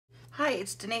Hi,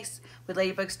 it's Denise with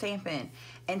Ladybug Stampin',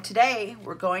 and today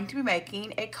we're going to be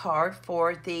making a card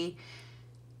for the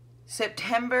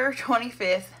September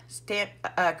 25th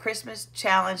Christmas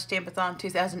Challenge Stampathon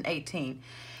 2018.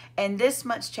 And this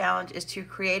month's challenge is to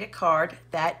create a card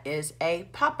that is a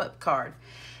pop-up card.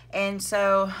 And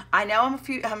so I know I'm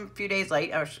a few days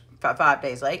late, or 5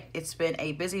 days late. It's been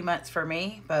a busy month for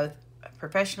me, both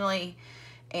professionally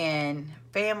and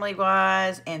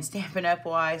family-wise and Stampin'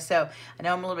 Up-wise. So I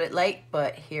know I'm a little bit late,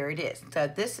 but here it is. So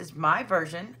this is my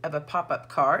version of a pop-up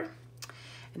card.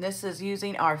 And this is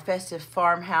using our festive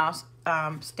Farmhouse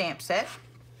stamp set,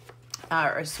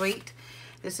 or suite.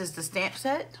 This is the stamp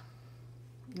set.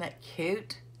 Isn't that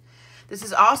cute? This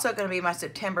is also going to be my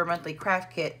September monthly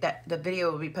craft kit that the video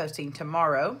will be posting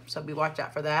tomorrow. So be watch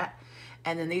out for that.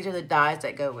 And then these are the dies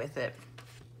that go with it.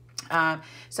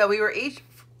 So we were each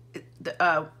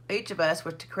of us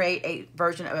were to create a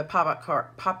version of a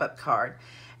pop-up card,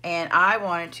 and I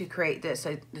wanted to create this.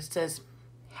 So this says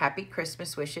Happy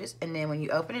Christmas Wishes, and then when you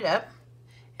open it up,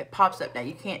 it pops up. Now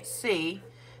you can't see,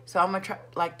 so I'm gonna try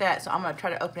like that. So I'm gonna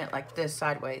try to open it like this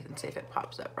sideways and see if it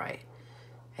pops up right.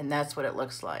 And that's what it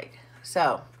looks like.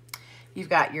 So you've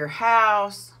got your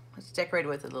house. It's decorated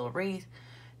with a little wreath.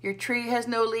 Your tree has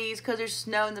no leaves because there's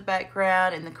snow in the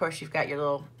background, and of course you've got your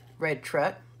little red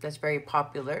truck. That's very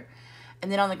popular.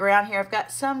 And then on the ground here, I've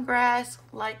got some grass,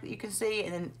 like you can see,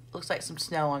 and then looks like some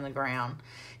snow on the ground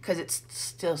because it's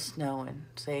still snowing,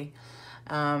 see?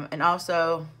 And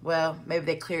also, well, maybe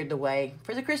they cleared the way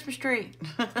for the Christmas tree.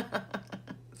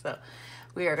 So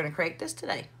we are going to create this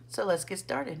today. So let's get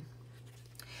started.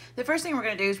 The first thing we're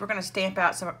going to do is we're going to stamp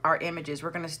out some of our images. We're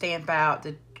going to stamp out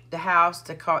the house,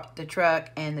 the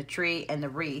truck, and the tree, and the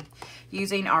wreath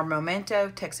using our Memento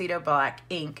Tuxedo Black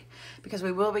ink, because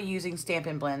we will be using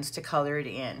Stampin' Blends to color it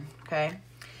in, okay?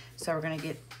 So we're going to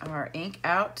get our ink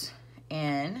out,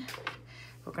 and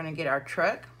we're going to get our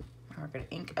truck. We're going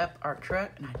to ink up our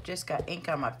truck, and I just got ink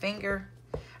on my finger.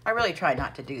 I really try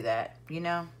not to do that, you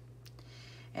know?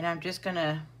 And I'm just going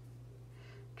to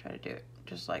try to do it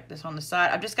just like this on the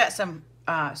side. I've just got some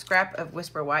scrap of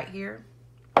Whisper White here.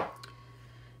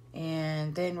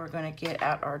 And then we're going to get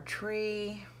out our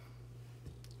tree.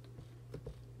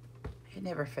 It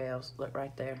never fails. Look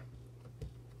right there.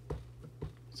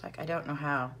 It's like I don't know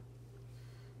how.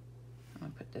 I'm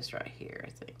going to put this right here,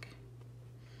 I think.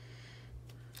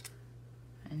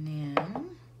 And then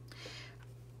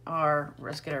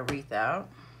let's get our wreath out.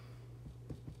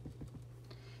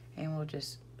 And we'll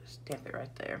just stamp it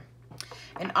right there.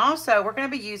 And also, we're going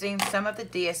to be using some of the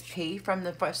DSP from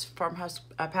the Farmhouse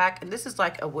pack. And this is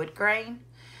like a wood grain.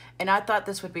 And I thought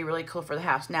this would be really cool for the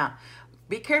house. Now,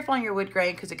 be careful on your wood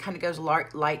grain because it kind of goes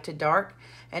light to dark.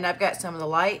 And I've got some of the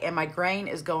light, and my grain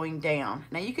is going down.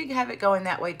 Now, you could have it going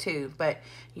that way too, but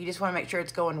you just want to make sure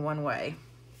it's going one way.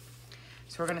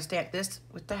 So we're going to stamp this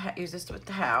with use this with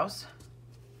the house.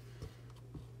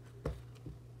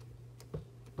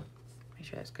 Make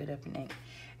sure that's good up in ink.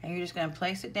 And you're just going to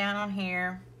place it down on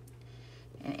here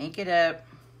and ink it up.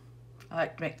 I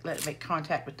like to let it make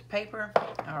contact with the paper.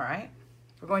 All right.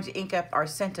 We're going to ink up our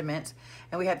sentiments.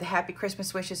 And we have the Happy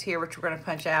Christmas Wishes here, which we're going to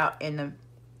punch out in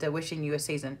the Wishing You a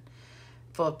Season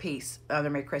Full of Peace, the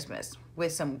Merry Christmas,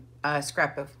 with some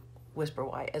scrap of Whisper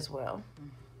White as well.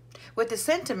 With the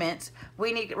sentiments,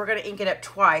 we're going to ink it up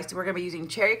twice. We're going to be using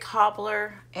Cherry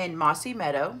Cobbler and Mossy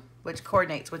Meadow, which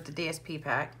coordinates with the DSP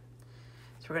pack.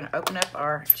 So we're going to open up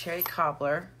our Cherry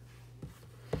Cobbler,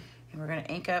 and we're going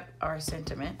to ink up our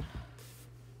sentiment.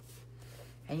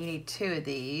 And you need 2 of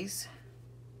these.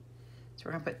 So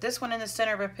we're going to put this one in the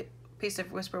center of a piece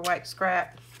of Whisper White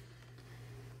scrap,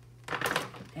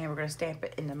 and we're going to stamp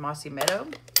it in the Mossy Meadow.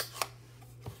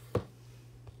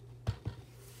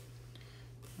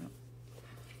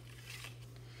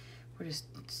 We're just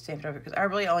stamping it over because I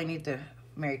really only need the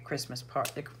Merry Christmas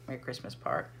part,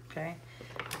 okay?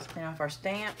 Spin off our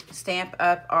stamp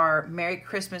up our Merry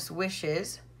Christmas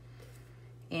Wishes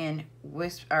in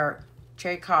our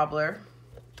Cherry Cobbler.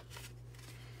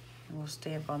 And we'll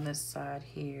stamp on this side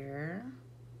here.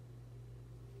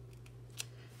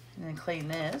 And then clean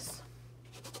this.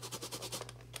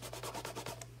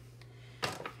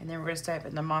 And then we're going to stamp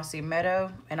in the Mossy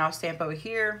Meadow. And I'll stamp over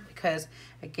here because,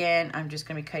 again, I'm just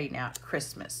going to be cutting out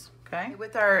Christmas, okay?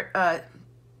 With our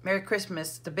Merry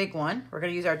Christmas, the big one, we're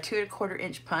going to use our 2 1/4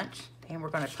 inch punch, and we're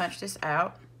going to punch this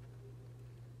out.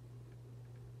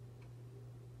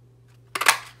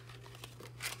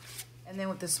 And then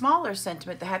with the smaller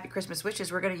sentiment, the Happy Christmas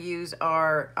Wishes, we're going to use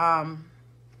our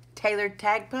tailored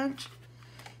tag punch,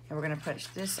 and we're going to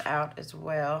punch this out as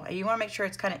well. And you want to make sure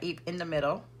it's kind of in the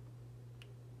middle.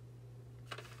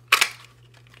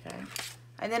 Okay.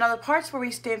 And then on the parts where we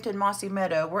stamped in Mossy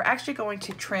Meadow, we're actually going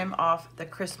to trim off the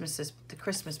Christmas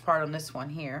part on this one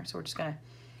here. So we're just gonna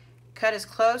cut as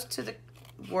close to the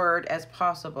word as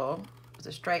possible with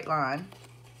a straight line.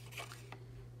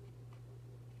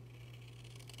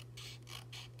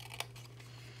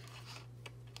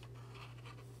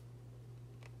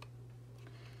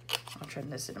 I'll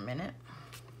trim this in a minute.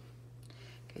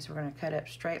 Okay, so we're gonna cut up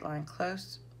straight line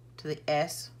close to the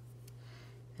S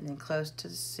and then close to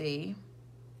the C.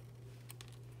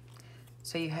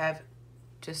 So you have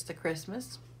just the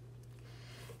Christmas.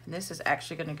 And this is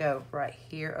actually gonna go right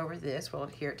here over this. We'll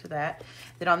adhere it to that.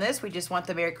 Then on this, we just want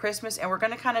the Merry Christmas, and we're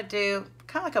gonna kind of do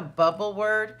kind of like a bubble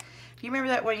word. Do you remember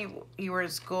that when you were in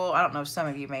school? I don't know, some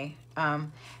of you may.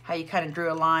 How you kind of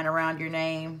drew a line around your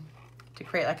name to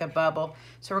create like a bubble.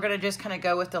 So we're gonna just kind of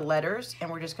go with the letters, and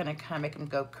we're just gonna kind of make them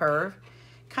go curve,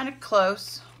 kind of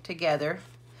close together.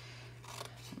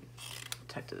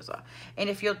 Tuck this off. And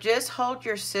if you'll just hold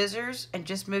your scissors and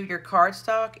just move your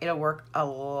cardstock, it'll work a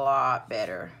lot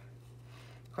better.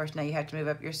 Of course, now you have to move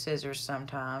up your scissors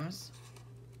sometimes.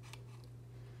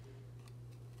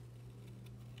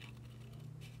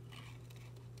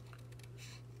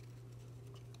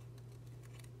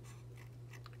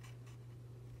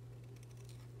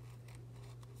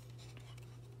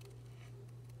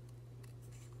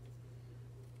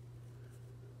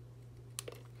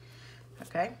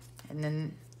 Okay, and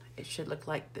then it should look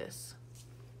like this.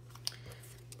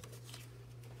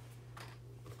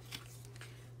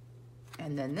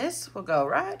 And then this will go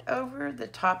right over the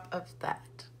top of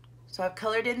that. So I've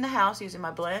colored in the house using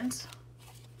my blends.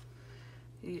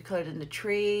 You colored in the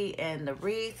tree and the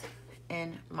wreath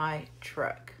in my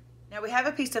truck. Now we have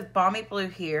a piece of balmy blue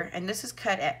here, and this is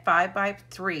cut at 5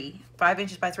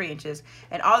 inches by 3 inches,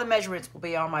 and all the measurements will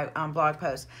be on my blog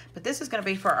post. But this is gonna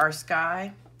be for our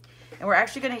sky. And we're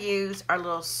actually going to use our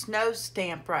little snow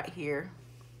stamp right here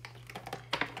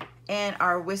and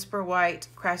our Whisper White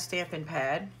craft stamping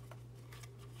pad.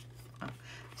 Oh,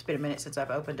 it's been a minute since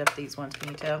I've opened up these ones, can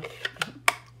you tell?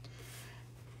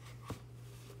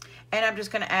 And I'm just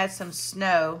going to add some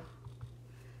snow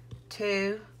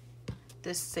to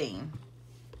this seam.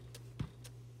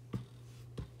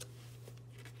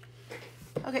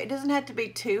 Okay, it doesn't have to be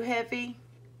too heavy.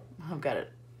 I've got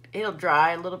it. It'll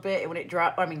dry a little bit, and when it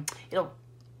dries, I mean, it'll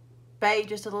fade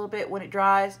just a little bit when it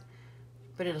dries,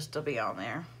 but it'll still be on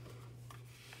there.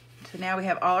 So now we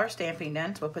have all our stamping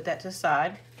done, so we'll put that to the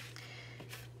side.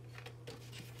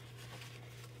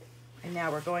 And now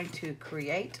we're going to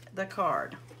create the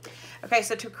card. Okay,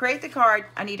 so to create the card,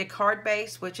 I need a card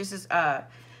base, which this is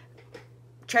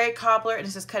cherry cobbler, and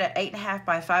this is cut at 8.5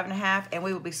 by 5.5, and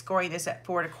we will be scoring this at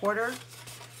 4 1/4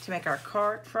 to make our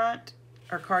card front,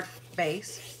 or card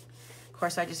base. Of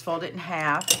course, I just fold it in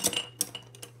half.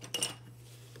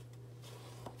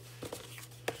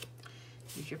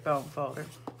 Use your foam folder.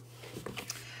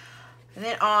 And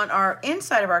then on our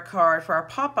inside of our card, for our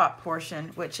pop-up portion,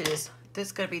 which is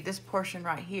going to be this portion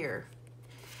right here,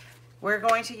 we're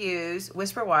going to use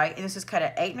Whisper White, and this is cut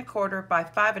at 8 1/4 by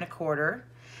 5 1/4,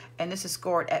 and this is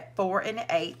scored at 4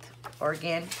 1/8, or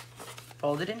again,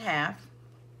 folded in half.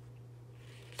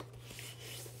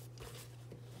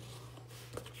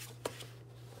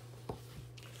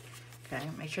 Okay,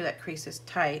 make sure that crease is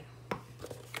tight.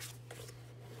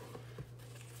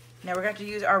 Now we're going to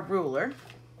use our ruler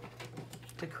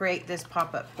to create this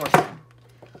pop-up portion.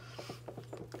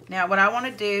 Now what I want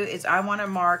to do is I want to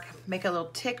make a little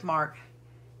tick mark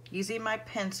using my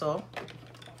pencil.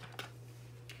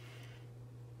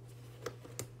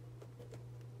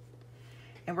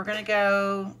 And we're going to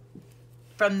go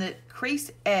from the crease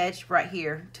edge right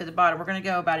here to the bottom. We're going to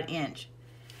go about 1 inch.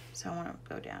 So I want to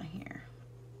go down here.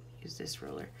 Use this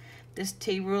ruler. This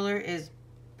T ruler is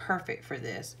perfect for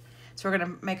this. So we're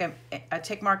going to make a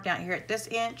tick mark down here at this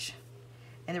inch,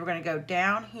 and then we're going to go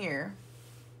down here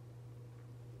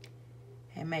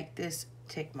and make this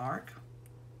tick mark.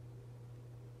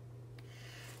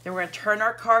 Then we're going to turn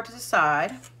our card to the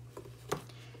side,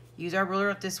 use our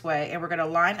ruler this way, and we're going to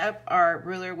line up our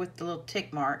ruler with the little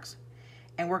tick marks,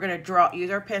 and we're going to use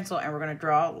our pencil, and we're going to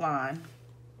draw a line.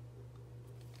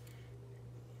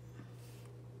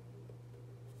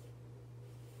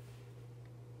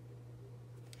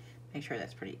 Make sure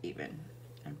that's pretty even.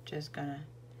 I'm just gonna,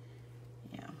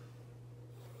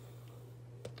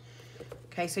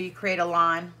 Okay, so you create a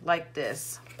line like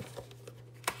this.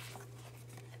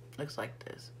 Looks like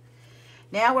this.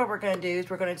 Now what we're gonna do is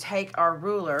we're gonna take our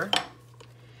ruler,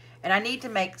 and I need to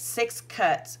make 6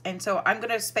 cuts, and so I'm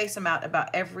gonna space them out about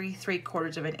every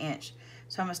 3/4 of an inch.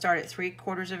 So I'm gonna start at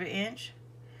 3/4 of an inch,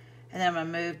 and then I'm gonna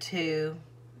move to,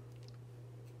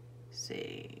 let's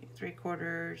see,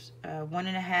 3/4,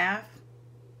 1.5,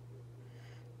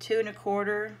 2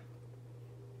 1/4,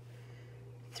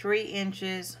 3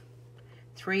 inches,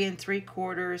 3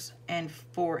 3/4, and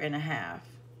 4.5.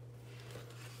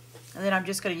 And then I'm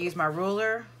just going to use my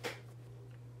ruler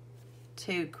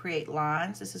to create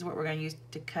lines. This is what we're going to use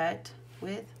to cut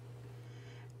with.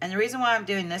 And the reason why I'm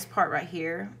doing this part right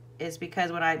here is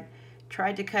because when I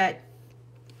tried to cut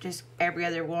just every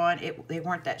other one, they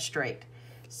weren't that straight.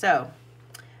 So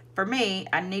for me,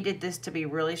 I needed this to be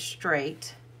really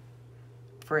straight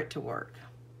for it to work.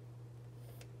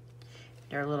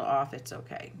 They're a little off, it's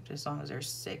okay, just as long as there's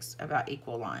 6 about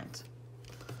equal lines.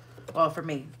 Well, for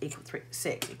me,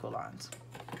 6 equal lines.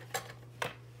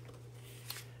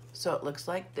 So it looks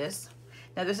like this.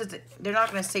 Now this is, they're not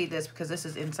going to see this because this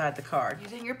is inside the card.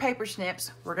 Using your paper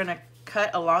snips, we're going to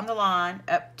cut along the line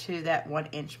up to that 1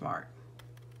 inch mark.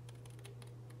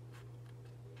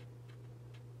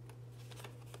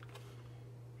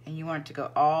 And you want it to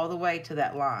go all the way to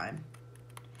that line.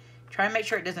 Try and make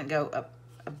sure it doesn't go up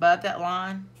above that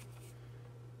line,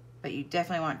 but you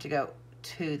definitely want it to go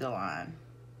to the line.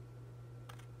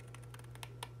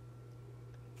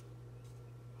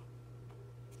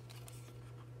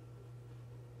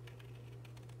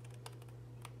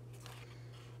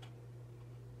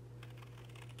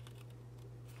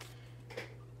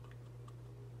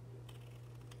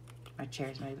 My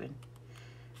chair's moving.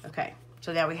 Okay,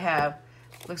 so now we have,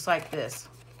 looks like this.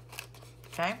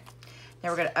 Okay,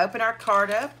 now we're going to open our card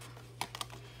up,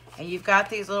 and you've got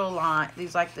these little lines,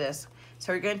 these like this.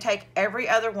 So you're going to take every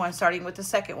other one, starting with the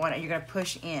second one, and you're going to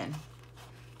push in.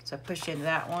 So push in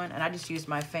that one, and I just use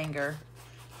my finger,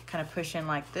 kind of push in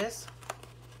like this.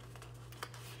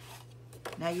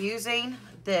 Now using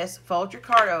this, fold your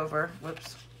card over.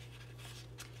 Whoops.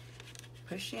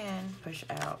 Push in, push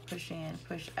out, push in,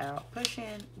 push out, push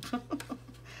in.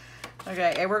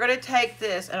 Okay, and we're going to take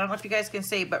this, I don't know if you guys can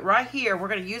see, but right here, we're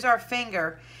going to use our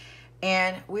finger,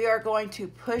 and we are going to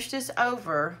push this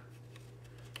over,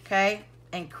 okay,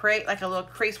 and create like a little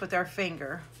crease with our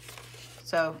finger.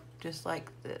 So, just like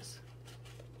this.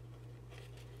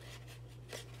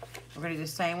 We're going to do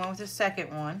the same one with the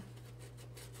second one.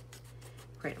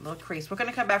 Create a little crease. We're going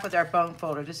to come back with our bone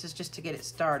folder. This is just to get it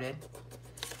started.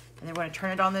 And then we're going to turn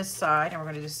it on this side, and we're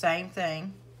going to do the same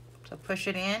thing. So push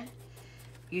it in.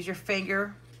 Use your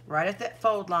finger right at that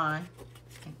fold line,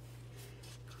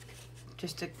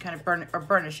 just to kind of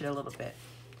burnish it a little bit.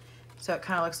 So it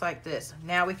kind of looks like this.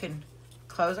 Now we can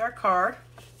close our card.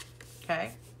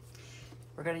 Okay.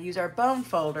 We're going to use our bone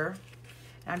folder.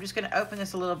 And I'm just going to open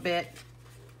this a little bit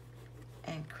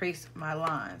and crease my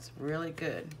lines really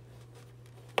good.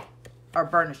 Or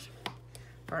burnish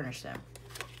them.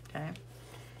 Okay.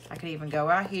 I could even go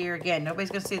out here. Again, nobody's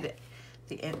going to see the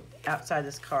outside of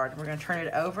this card. We're going to turn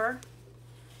it over.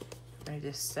 We're going to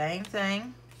do the same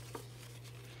thing,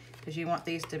 because you want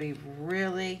these to be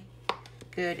really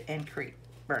good and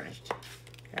burnished.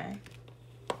 Okay.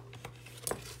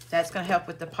 That's going to help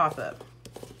with the pop-up.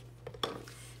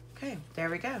 Okay, there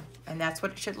we go. And that's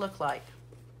what it should look like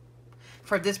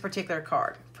for this particular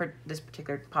card, for this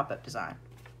particular pop-up design.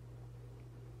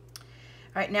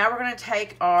 All right, now we're going to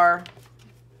take our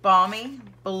balmy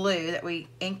blue that we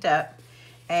inked up,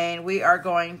 and we are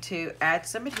going to add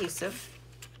some adhesive.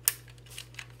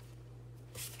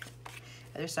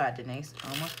 Other side, Denise.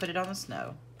 Almost put it on the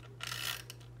snow.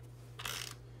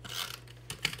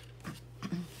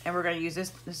 And we're going to use this.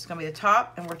 This is going to be the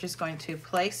top, and we're just going to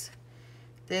place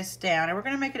this down, and we're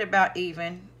going to make it about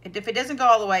even. If it doesn't go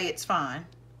all the way, it's fine.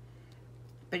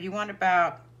 But you want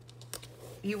about,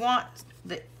 you want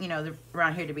the, you know, the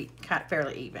around here to be kind of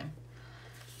fairly even.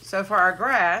 So for our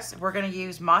grass, we're going to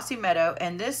use Mossy Meadow,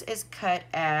 and this is cut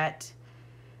at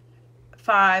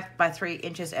 5 by 3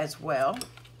 inches as well.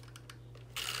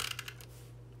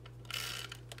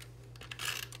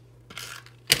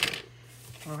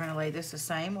 We're going to lay this the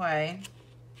same way.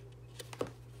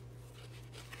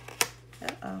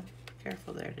 Uh-oh,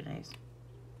 careful there, Denise.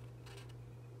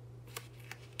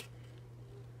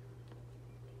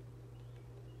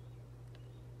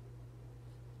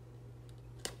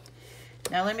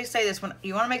 Now let me say this, when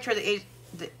you want to make sure that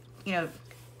you know,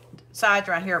 sides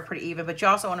around here are pretty even, but you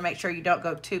also want to make sure you don't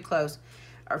go too close,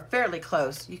 or fairly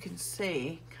close. You can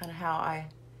see kind of how I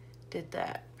did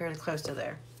that, fairly close to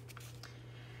there.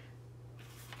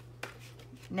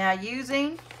 Now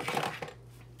using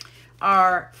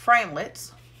our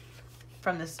framelits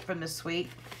from this suite,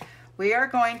 we are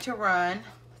going to run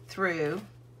through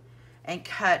and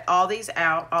cut all these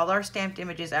out, all our stamped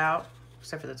images out,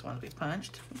 except for those ones we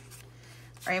punched.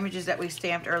 Our images that we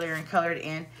stamped earlier and colored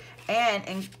in, and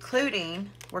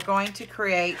including, we're going to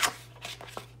create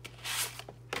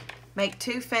make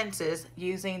 2 fences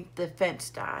using the fence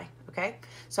die, okay?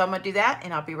 So I'm gonna do that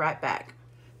and I'll be right back.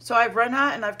 So I've run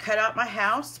out and I've cut out my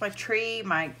house, my tree,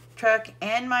 my truck,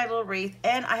 and my little wreath,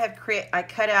 and I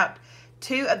cut out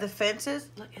 2 of the fences.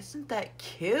 Look, isn't that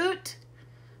cute?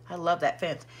 I love that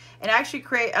fence. And I actually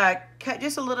cut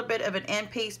just a little bit of an end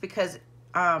piece because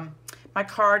my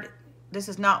card, this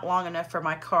is not long enough for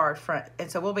my card front,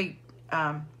 and so we'll be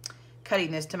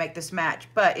cutting this to make this match,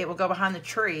 but it will go behind the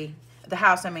tree, the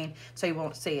house I mean, so you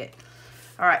won't see it.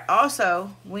 All right,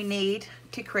 also we need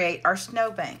to create our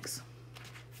snowbanks.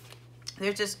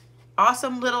 There's this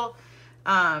awesome little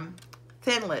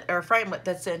thinlet or framelit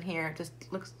that's in here. It just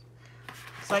looks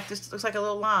like a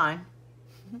little line,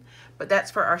 but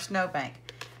that's for our snowbank.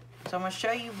 So I'm going to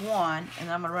show you one, and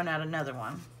then I'm going to run out another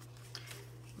one.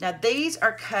 Now these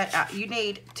are cut out. You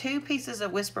need 2 pieces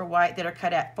of Whisper White that are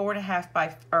cut at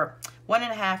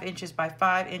 1.5 inches by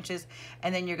 5 inches,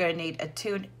 and then you're going to need a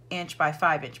 2 inch by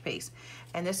 5 inch piece.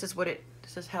 And this is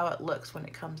how it looks when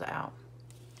it comes out.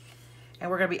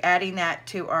 And we're going to be adding that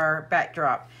to our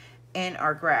backdrop in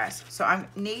our grass. So I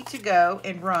need to go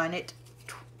and run it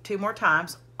 2 more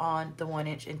times on the 1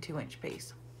 inch and 2 inch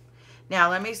piece. Now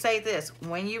let me say this,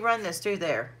 when you run this through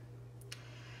there,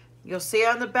 you'll see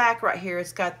on the back right here,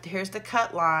 here's the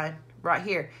cut line right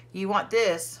here. You want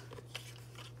this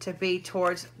to be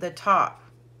towards the top.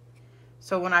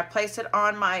 So when I place it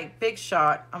on my big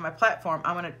shot, on my platform,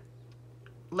 I'm going to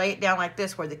lay it down like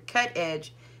this where the cut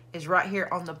edge is right here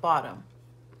on the bottom.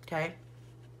 Okay?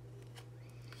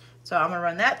 So I'm going to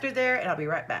run that through there and I'll be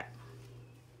right back.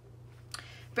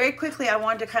 Very quickly, I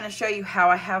wanted to kind of show you how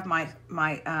I have my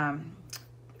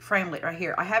framelit right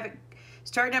here. I have it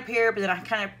starting up here, but then I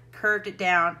kind of curved it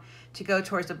down to go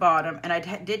towards the bottom, and I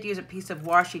did use a piece of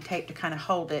washi tape to kind of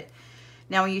hold it.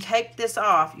 Now when you take this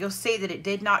off, you'll see that it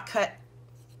did not cut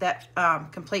that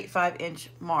complete 5 inch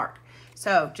mark.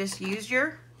 So just use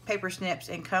your paper snips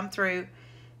and come through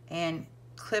and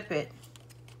clip it.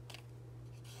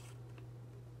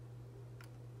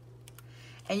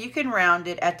 And you can round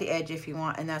it at the edge if you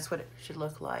want, and that's what it should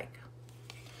look like.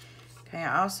 Okay,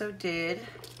 I also did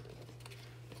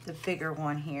the bigger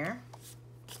one here.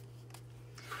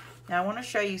 Now I want to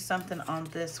show you something on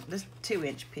this 2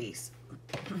 inch piece.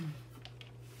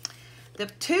 The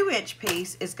 2 inch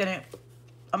piece is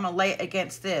I'm gonna lay it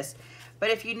against this.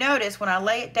 But if you notice, when I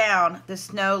lay it down, the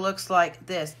snow looks like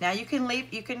this. Now you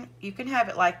can have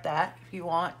it like that if you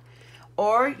want,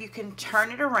 or you can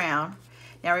turn it around.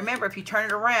 Now remember, if you turn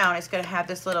it around, it's gonna have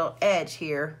this little edge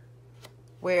here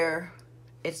where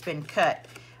it's been cut.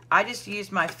 I just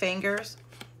used my fingers,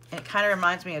 and it kind of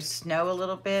reminds me of snow a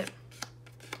little bit,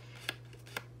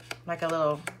 like a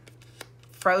little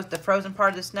the frozen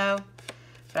part of the snow.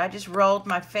 But I just rolled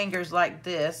my fingers like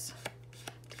this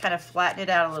to kind of flatten it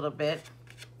out a little bit.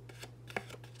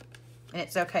 And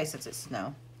it's okay since it's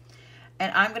snow.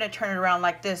 And I'm going to turn it around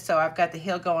like this, so I've got the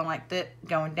heel going like this,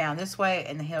 going down this way,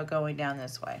 and the heel going down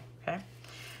this way. Okay.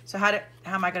 So how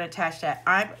am I going to attach that?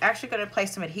 I'm actually going to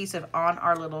place some adhesive on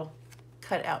our little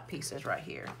cut out pieces right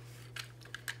here.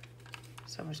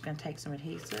 So I'm just going to take some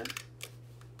adhesive.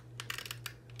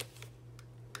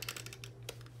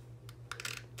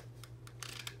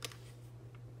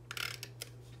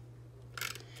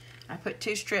 I put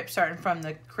 2 strips starting from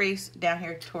the crease down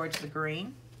here towards the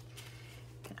green.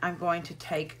 And I'm going to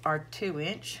take our 2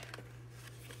 inch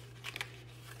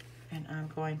and I'm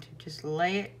going to just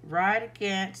lay it right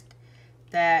against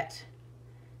that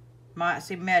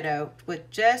Mossy Meadow with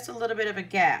just a little bit of a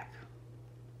gap.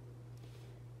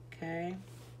 Okay.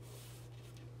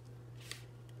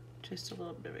 Just a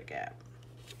little bit of a gap.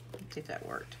 Let's see if that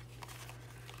worked.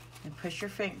 And push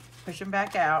them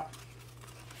back out.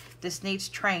 This needs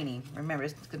training. Remember,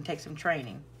 it's going to take some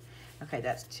training. Okay,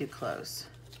 that's too close.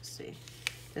 Let's see.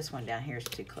 This one down here is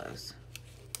too close.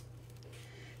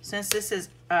 Since this is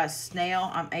a snail,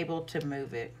 I'm able to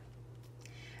move it.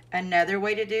 Another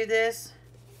way to do this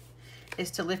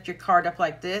is to lift your card up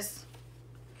like this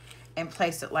and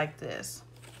place it like this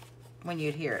when you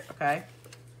adhere it, okay?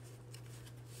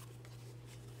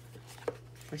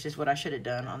 Which is what I should have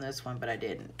done on this one, but I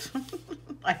didn't.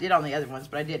 I did on the other ones,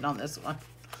 but I didn't on this one.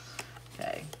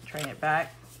 Okay, train it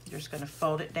back. You're just going to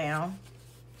fold it down.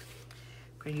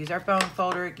 We're going to use our bone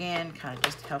folder again, kind of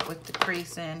just to help with the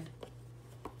creasing.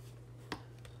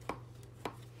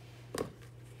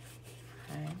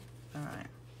 Okay, all right.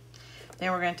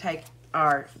 Then we're going to take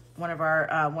one of our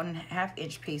 1.5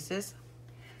 inch pieces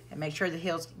and make sure the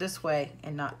heel's this way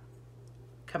and not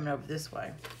coming over this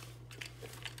way.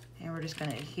 And we're just going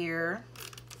to adhere,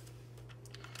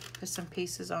 put some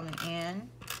pieces on the end.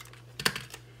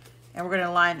 And we're going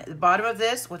to line the bottom of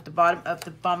this with the bottom of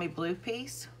the Balmy Blue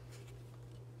piece.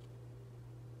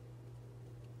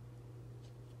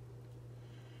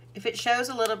 If it shows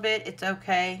a little bit, it's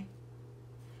okay.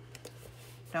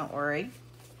 Don't worry.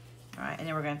 All right, and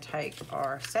then we're going to take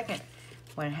our second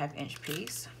 1.5 inch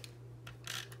piece.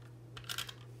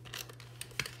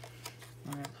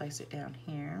 We're going to place it down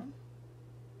here.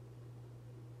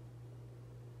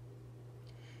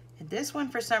 And this one,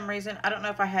 for some reason, I don't know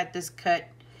if I had this cut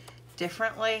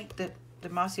differently, the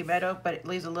Mossy Meadow, but it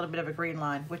leaves a little bit of a green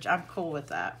line, which I'm cool with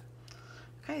that.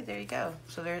 Okay, there you go.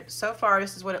 So far,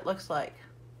 this is what it looks like.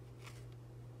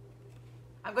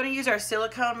 I'm going to use our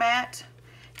silicone mat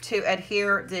to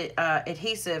adhere the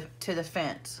adhesive to the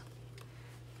fence,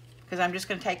 because I'm just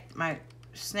going to take my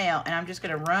snail and I'm just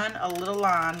going to run a little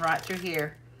line right through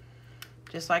here,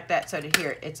 just like that. So to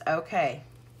here, it's okay.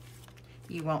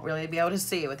 You won't really be able to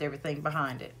see it with everything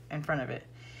behind it, in front of it.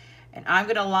 And I'm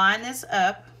going to line this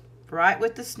up right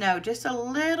with the snow, just a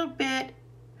little bit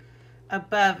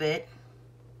above it.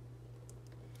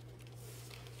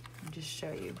 I'll just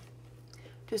show you.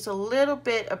 Just a little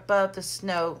bit above the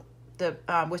snow, the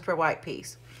Whisper White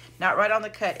piece. Not right on the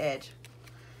cut edge.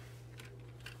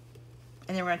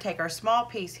 And then we're going to take our small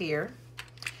piece here,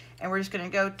 and we're just going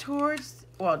to go towards,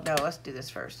 well, no, let's do this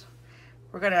first.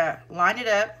 We're going to line it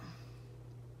up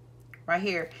right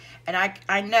here. And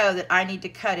I know that I need to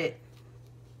cut it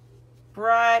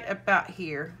right about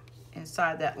here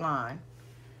inside that line.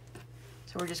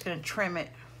 So we're just going to trim it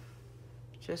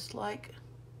just like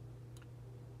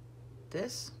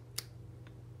this,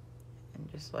 and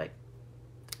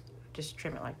just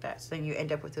trim it like that. So then you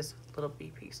end up with this little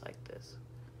B piece like this.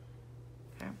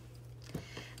 Okay.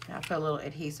 Now I'll put a little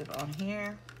adhesive on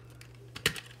here,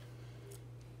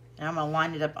 and I'm gonna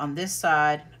line it up on this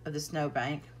side of the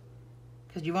snowbank,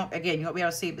 because you won't be able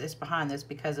to see this behind this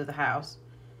because of the house.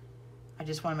 I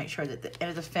just want to make sure that the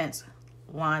end of the fence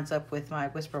lines up with my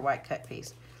Whisper White cut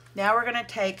piece. Now we're gonna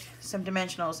take some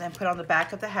dimensionals and put on the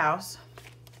back of the house.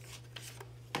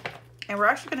 And we're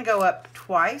actually going to go up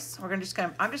twice. I'm just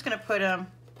going to put them,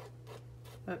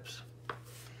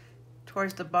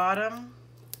 towards the bottom,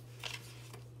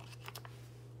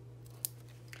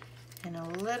 and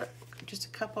just a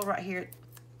couple right here,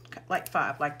 like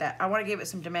 5, like that. I want to give it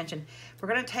some dimension. We're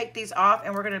going to take these off,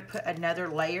 and we're going to put another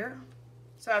layer.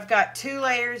 So I've got 2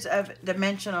 layers of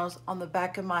dimensionals on the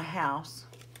back of my house,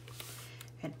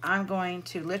 and I'm going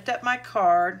to lift up my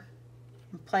card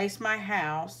and place my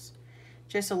house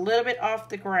just a little bit off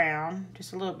the ground,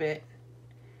 just a little bit,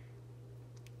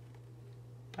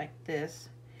 like this.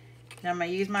 And I'm going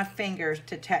to use my fingers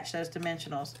to attach those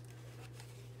dimensionals.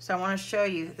 So I want to show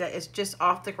you that it's just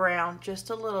off the ground, just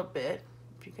a little bit,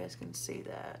 if you guys can see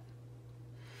that.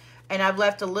 And I've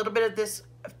left a little bit of this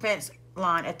fence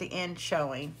line at the end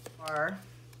showing. Our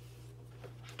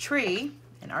tree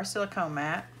and our silicone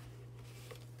mat.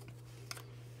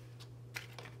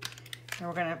 And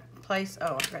we're going to place,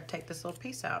 oh, I've got to take this little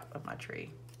piece out of my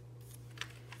tree.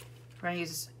 We're going to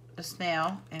use the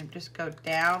snail and just go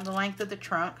down the length of the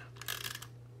trunk.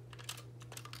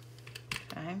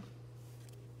 Okay.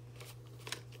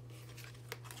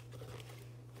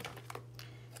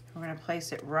 We're going to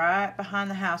place it right behind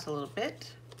the house a little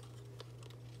bit.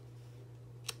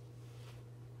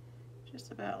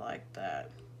 Just about like that.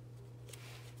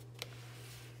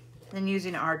 Then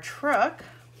using our truck,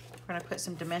 we're going to put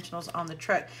some dimensionals on the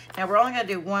truck. Now we're only going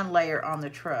to do 1 layer on the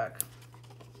truck.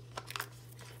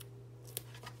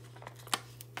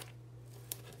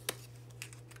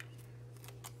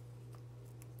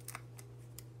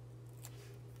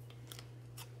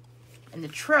 And the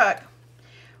truck,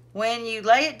 when you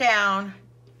lay it down,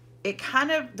 it kind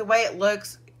of, the way it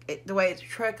looks, the way the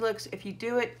truck looks, if you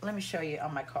do it, let me show you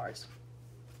on my cards.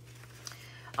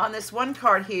 On this one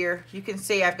card here, you can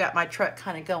see I've got my truck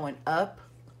kind of going up.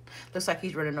 Looks like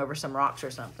he's running over some rocks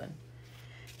or something.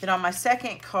 Then on my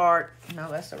second card,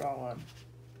 no, that's the wrong one.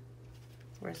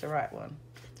 Where's the right one?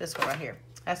 This one right here.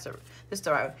 This is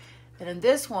the right one. And in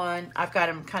this one, I've got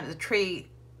him kind of the tree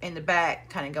in the back,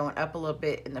 kind of going up a little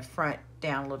bit, in the front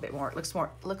down a little bit more. It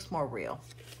looks more real.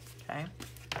 Okay.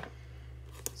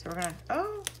 So we're gonna,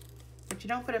 oh, but you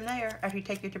don't put him there after you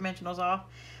take your dimensionals off.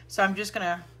 So I'm just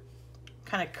gonna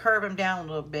kind of curve him down a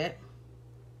little bit.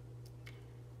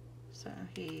 So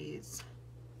he's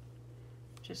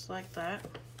just like that.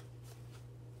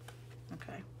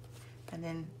 Okay. And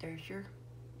then there's your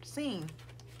scene.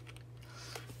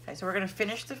 Okay, so we're going to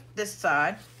finish this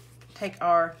side. Take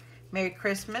our Merry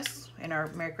Christmas and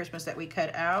our Merry Christmas that we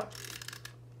cut out.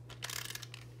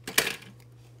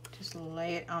 Just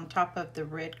lay it on top of the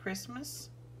red Christmas.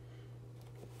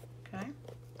 Okay.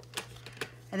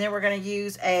 And then we're going to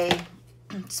use a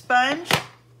sponge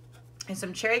and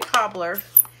some cherry cobbler,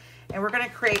 and we're going to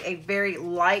create a very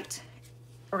light,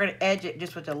 we're going to edge it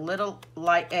just with a little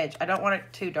light edge. I don't want it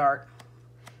too dark.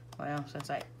 Well, since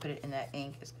I put it in that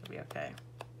ink, it's going to be okay.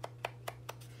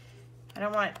 I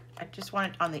don't want it, I just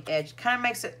want it on the edge. Kind of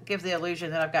makes it, give the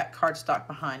illusion that I've got cardstock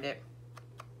behind it.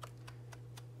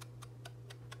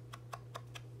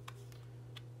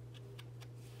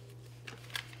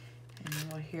 And then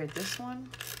we'll hear this one.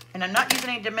 And I'm not using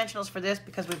any dimensionals for this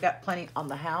because we've got plenty on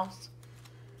the house.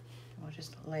 We'll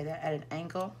just lay that at an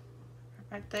angle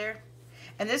right there.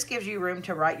 And this gives you room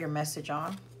to write your message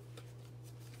on.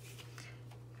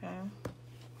 Okay.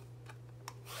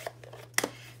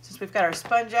 Since we've got our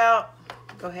sponge out,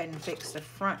 go ahead and fix the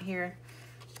front here,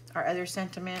 our other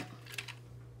sentiment.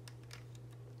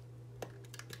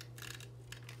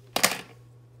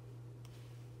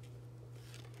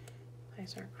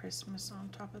 Place our Christmas on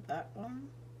top of that one.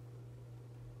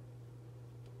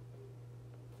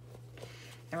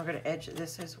 And we're going to edge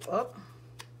this as well.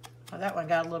 Oh, that one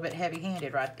got a little bit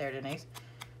heavy-handed right there, Denise.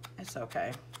 It's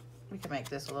okay. We can make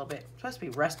this a little bit. It's supposed to be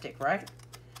rustic, right?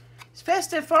 It's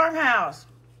festive farmhouse.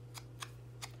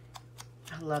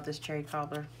 I love this cherry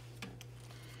cobbler.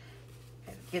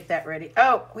 Get that ready.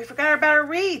 Oh, we forgot about our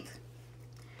wreath.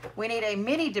 We need a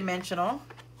mini dimensional.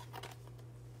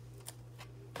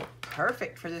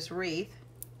 Perfect for this wreath.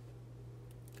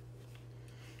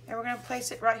 And we're going to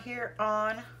place it right here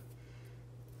on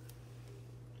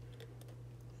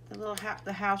the little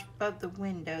the house above the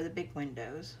window, the big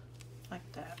windows, like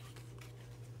that.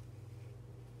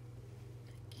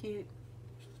 Cute.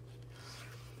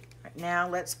 Right, now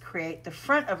let's create the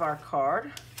front of our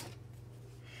card.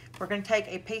 We're going to take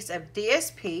a piece of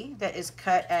DSP that is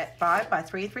cut at 5 by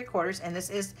 3 3/4, and this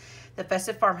is the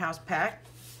Festive Farmhouse pack.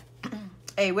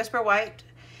 A Whisper White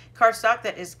cardstock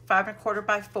that is 5 1/4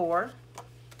 by 4.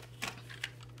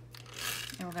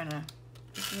 And we're going to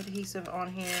put the adhesive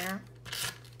on here.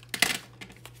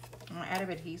 I'm going to add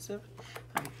adhesive.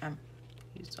 I'm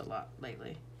used a lot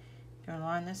lately. Going to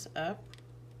line this up.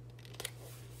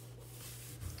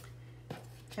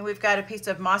 And we've got a piece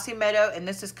of Mossy Meadow, and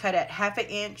this is cut at 1/2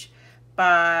 inch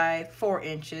by 4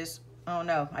 inches. Oh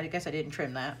no, I guess I didn't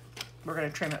trim that. We're going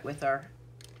to trim it with our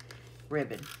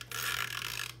ribbon.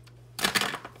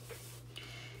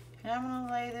 And I'm going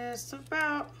to lay this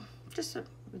about just a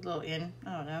little in,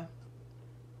 I don't know.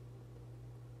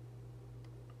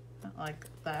 Not like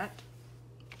that.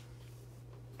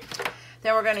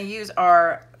 Then we're going to use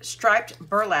our striped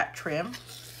burlap trim.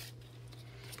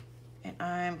 And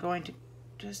I'm going to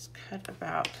just cut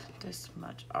about this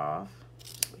much off.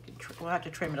 So we can we'll have to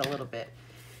trim it a little bit.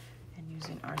 And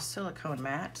using our silicone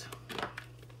mat,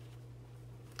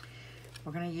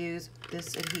 we're going to use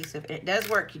this adhesive. It does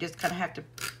work. You just kind of have to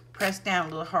press down a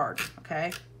little hard,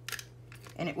 okay?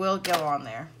 And it will go on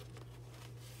there.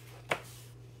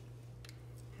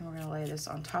 And we're going to lay this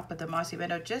on top of the Mossy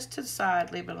Meadow just to the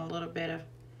side, leaving a little bit of,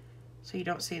 so you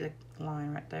don't see the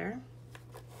line right there.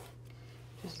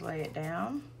 Just lay it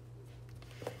down.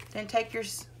 Then take your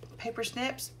paper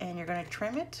snips and you're going to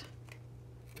trim it.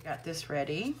 We got this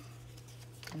ready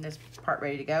and this part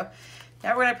ready to go.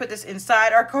 Now we're going to put this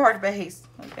inside our card base.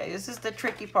 Okay, this is the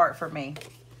tricky part for me.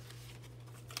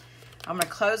 I'm going to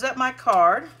close up my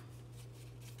card.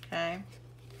 Okay.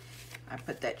 I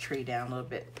put that tree down a little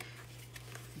bit.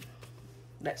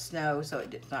 That snow, so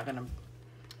it's not going to...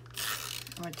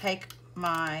 I'm going to take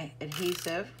my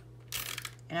adhesive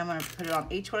and I'm going to put it on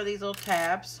each one of these little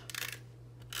tabs.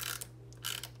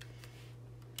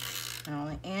 And on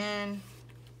the end,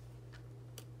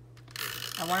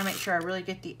 I want to make sure I really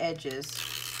get the edges.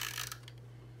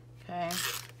 Okay.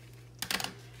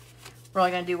 We're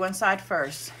only going to do one side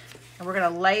first. And we're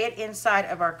going to lay it inside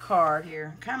of our card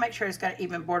here. Kind of make sure it's got an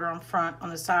even border on front, on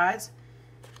the sides.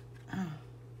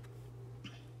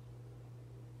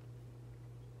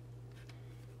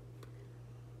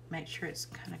 Make sure it's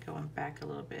kind of going back a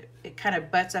little bit. It kind of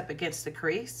butts up against the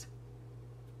crease.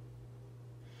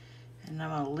 And I'm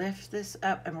going to lift this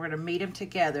up and we're going to meet them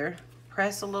together.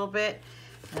 Press a little bit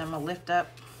and I'm going to lift up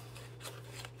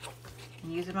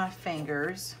and using my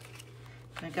fingers.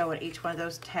 I'm going to go in each one of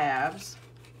those tabs.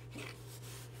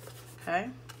 Okay.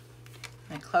 I'm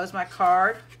going to close my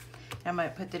card. I'm going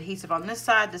to put the adhesive on this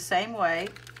side the same way.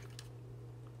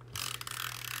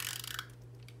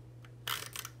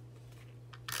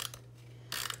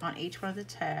 On each one of the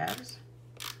tabs.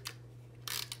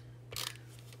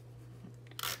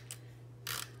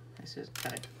 This is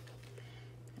kind of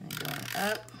and then going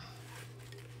up.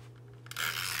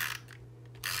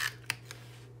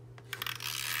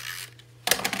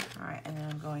 All right, and then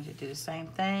I'm going to do the same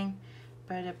thing,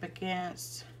 it up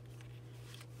against,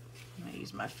 I'm gonna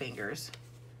use my fingers.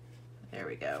 There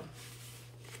we go.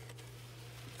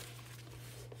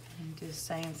 And do the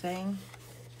same thing.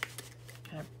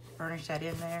 Kind of burnish that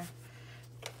in there.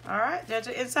 All right, there's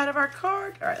the inside of our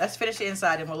card. All right, let's finish the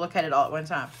inside and we'll look at it all at one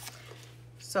time.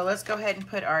 So let's go ahead and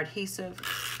put our adhesive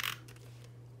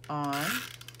on our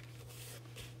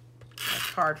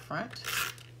card front.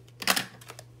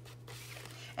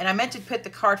 And I meant to put the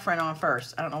card front on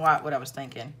first. I don't know what I was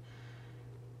thinking.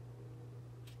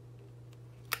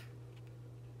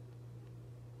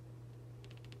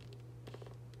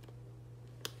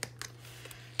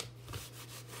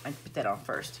 I put that on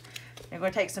first. You're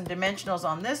going to take some dimensionals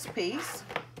on this piece.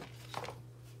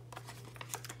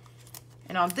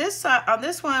 And on this side, on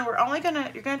this one,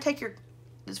 you're going to take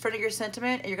this front of your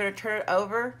sentiment and you're going to turn it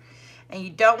over. And you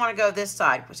don't want to go this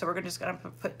side. So we're just going to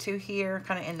put two here,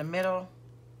 kind of in the middle.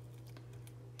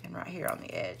 And right here on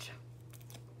the edge.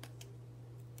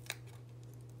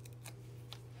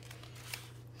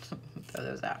 Throw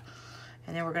those out.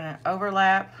 And then we're going to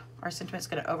overlap. Our sentiment's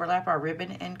going to overlap our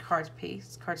ribbon and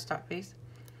cardstock piece.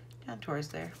 Down towards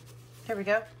there. There we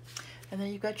go. And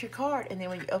then you've got your card. And then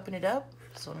when you open it up,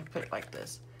 so let me put it like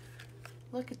this.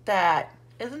 Look at that.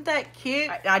 Isn't that cute?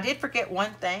 I did forget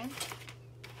one thing.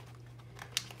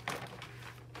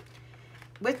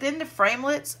 Within the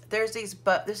framelits, there's these,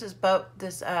 where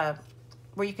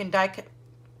you can die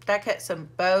cut some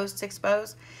bows, 6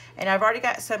 bows. And I've already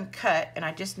got some cut, and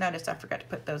I just noticed I forgot to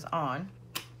put those on.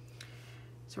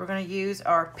 So we're going to use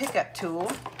our pickup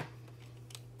tool.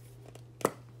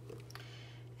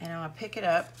 And I'm going to pick it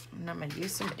up, and I'm going to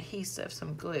use some adhesive,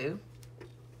 some glue.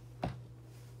 Okay,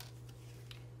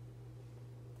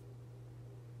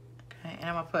 and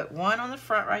I'm going to put one on the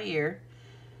front right here.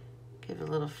 Give it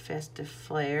a little festive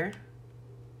flair.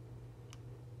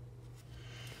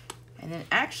 And then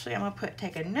actually I'm going to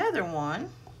take another one.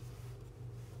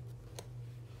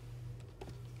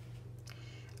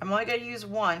 I'm only going to use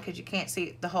one because you can't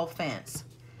see the whole fence.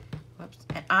 Whoops.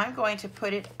 And I'm going to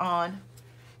put it on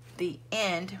the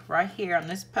end right here on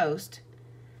this post.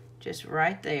 Just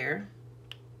right there.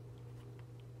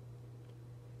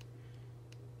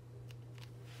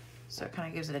 So it kind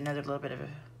of gives it another little bit of a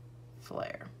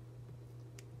flair.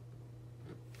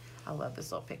 I love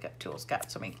this little pickup tool. It's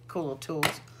got so many cool little tools.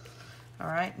 All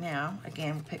right, now,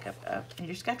 again, we'll pick up, and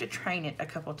you're just going to have to train it a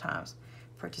couple times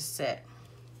for it to sit.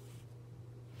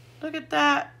 Look at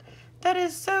that. That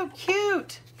is so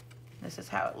cute. This is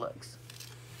how it looks.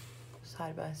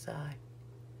 Side by side.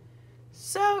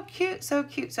 So cute, so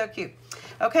cute, so cute.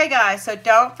 Okay, guys, so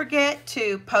don't forget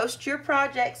to post your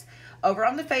projects over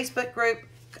on the Facebook group,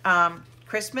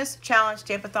 Christmas Challenge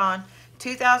Stampathon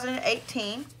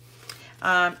 2018.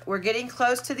 We're getting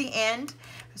close to the end,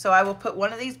 so I will put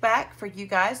one of these back for you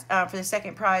guys for the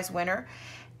second prize winner.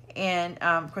 And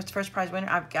of course, the first prize winner,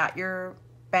 I've got your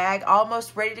bag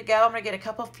almost ready to go. I'm gonna get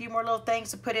a few more little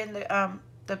things to put in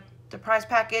the prize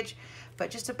package,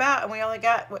 but just about. And we only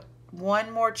got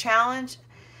one more challenge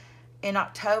in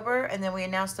October, and then we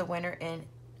announced the winner in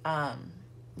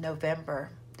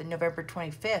November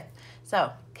 25th.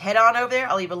 So head on over there.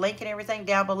 I'll leave a link and everything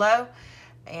down below.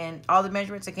 And all the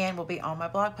measurements, again, will be on my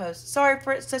blog post. Sorry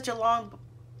for such a long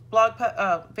blog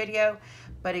video.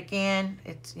 But again,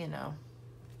 it's, you know,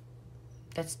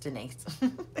 that's Denise.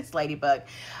 It's Ladybug.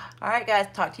 All right, guys.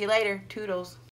 Talk to you later. Toodles.